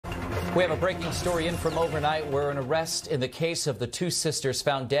We have a breaking story in from overnight where an arrest in the case of the two sisters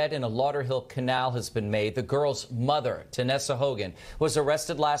found dead in a Lauderhill canal has been made. The girl's mother, Tanessa Hogan, was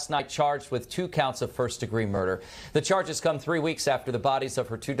arrested last night, charged with 2 counts of first-degree murder. The charges come 3 weeks after the bodies of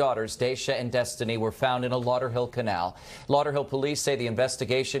her 2 daughters, Daisha and Destiny, were found in a Lauderhill canal. Lauderhill police say the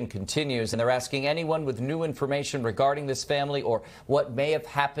investigation continues, and they're asking anyone with new information regarding this family or what may have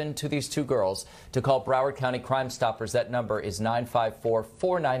happened to these 2 girls to call Broward County Crime Stoppers. That number is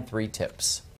 954-493-TIPS.